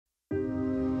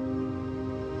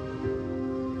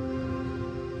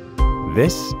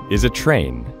This is a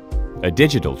train, a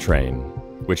digital train,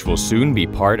 which will soon be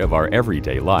part of our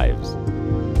everyday lives.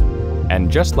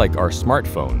 And just like our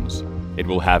smartphones, it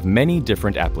will have many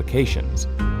different applications,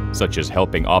 such as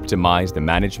helping optimize the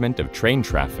management of train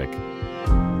traffic,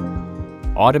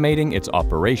 automating its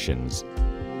operations,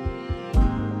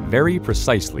 very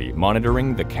precisely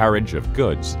monitoring the carriage of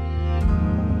goods,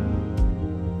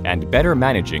 and better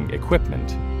managing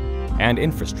equipment and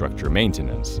infrastructure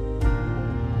maintenance.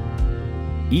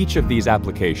 Each of these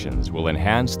applications will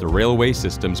enhance the railway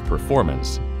system's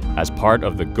performance as part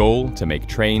of the goal to make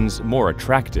trains more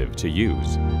attractive to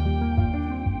use.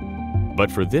 But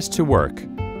for this to work,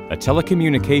 a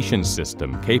telecommunications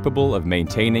system capable of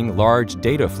maintaining large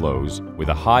data flows with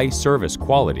a high service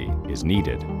quality is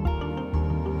needed.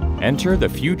 Enter the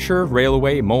Future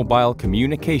Railway Mobile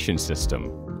Communication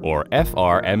System, or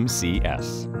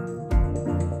FRMCS.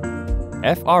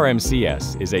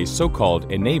 FRMCS is a so-called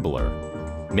enabler,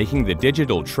 making the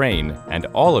digital train and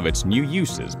all of its new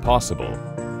uses possible.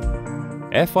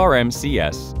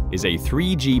 FRMCS is a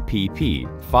 3GPP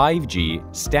 5G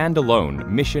standalone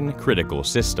mission-critical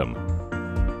system,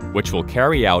 which will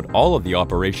carry out all of the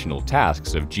operational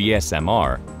tasks of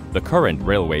GSM-R, the current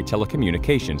railway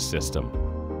telecommunications system.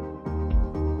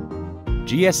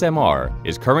 GSM-R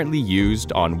is currently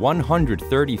used on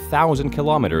 130,000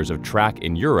 kilometers of track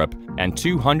in Europe and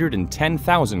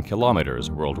 210,000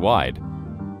 kilometers worldwide.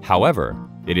 However,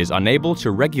 it is unable to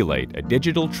regulate a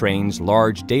digital train's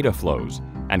large data flows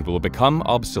and will become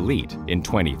obsolete in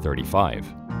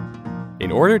 2035.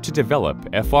 In order to develop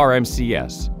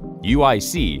FRMCS,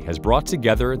 UIC has brought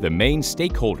together the main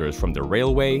stakeholders from the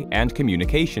railway and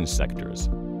communications sectors.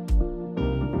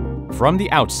 From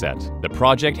the outset, the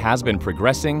project has been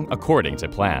progressing according to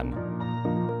plan.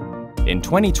 In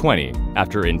 2020,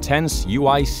 after intense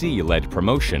UIC-led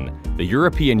promotion, the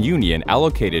European Union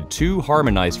allocated 2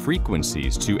 harmonized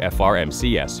frequencies to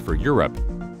FRMCS for Europe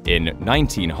in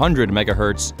 1900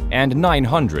 MHz and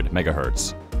 900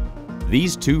 MHz.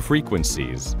 These 2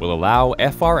 frequencies will allow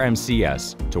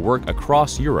FRMCS to work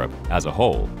across Europe as a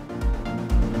whole.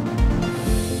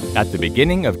 At the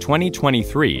beginning of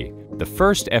 2023, the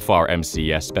first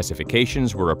FRMCS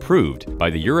specifications were approved by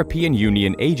the European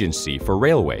Union Agency for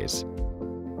Railways.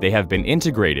 They have been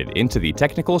integrated into the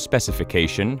technical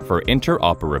specification for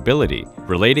interoperability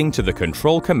relating to the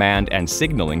control command and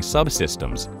signaling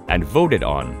subsystems and voted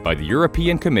on by the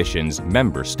European Commission's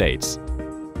member states.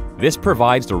 This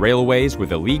provides the railways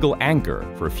with a legal anchor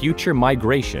for future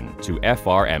migration to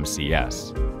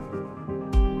FRMCS.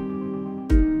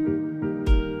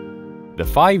 The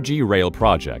 5G Rail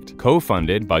project,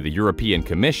 co-funded by the European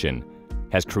Commission,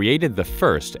 has created the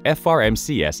first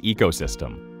FRMCS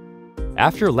ecosystem.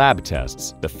 After lab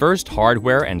tests, the first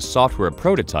hardware and software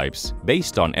prototypes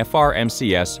based on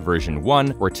FRMCS version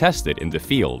 1 were tested in the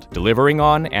field, delivering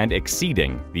on and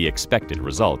exceeding the expected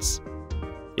results.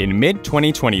 In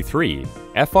mid-2023,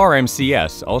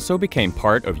 FRMCS also became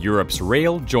part of Europe's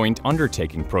Rail Joint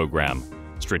Undertaking Program,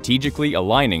 strategically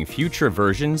aligning future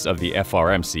versions of the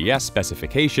FRMCS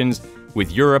specifications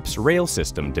with Europe's rail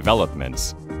system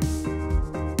developments.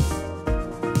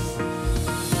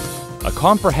 A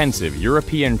comprehensive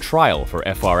European trial for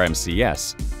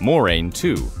FRMCS, Moraine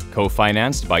 2,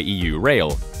 co-financed by EU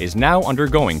Rail, is now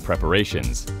undergoing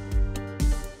preparations.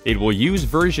 It will use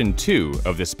version 2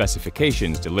 of the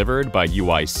specifications delivered by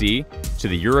UIC to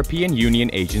the European Union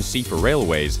Agency for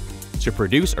Railways to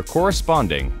produce a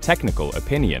corresponding technical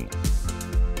opinion.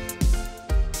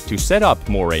 To set up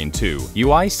Moraine 2,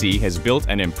 UIC has built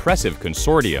an impressive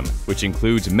consortium which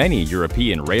includes many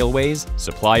European railways,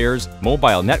 suppliers,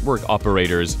 mobile network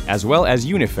operators, as well as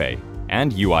Unife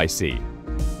and UIC.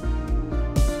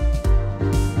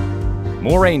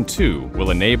 Moraine 2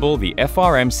 will enable the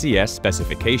FRMCS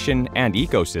specification and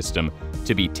ecosystem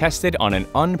to be tested on an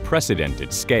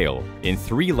unprecedented scale in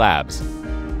 3 labs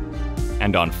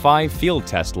and on 5 field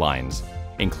test lines,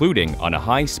 including on a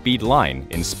high-speed line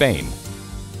in Spain.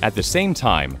 At the same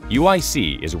time,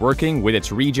 UIC is working with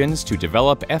its regions to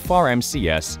develop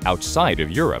FRMCS outside of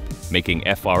Europe, making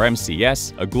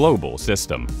FRMCS a global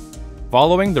system.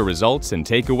 Following the results and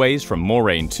takeaways from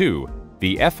Moraine 2,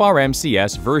 the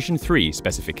FRMCS version 3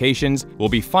 specifications will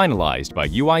be finalized by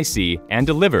UIC and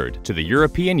delivered to the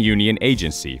European Union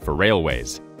Agency for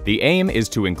Railways. The aim is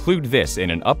to include this in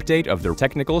an update of the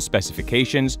technical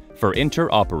specifications for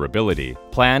interoperability,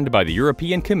 planned by the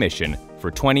European Commission for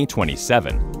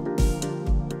 2027.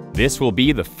 This will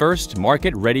be the first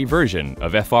market-ready version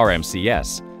of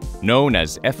FRMCS, known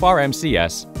as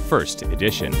FRMCS First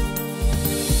Edition.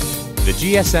 The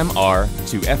GSM-R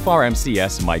to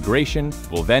FRMCS migration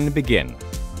will then begin,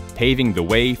 paving the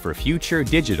way for future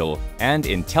digital and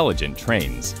intelligent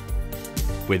trains.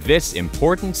 With this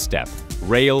important step,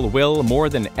 rail will more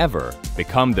than ever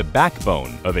become the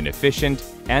backbone of an efficient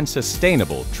and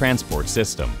sustainable transport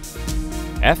system.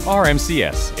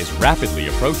 FRMCS is rapidly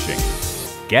approaching.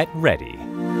 Get ready.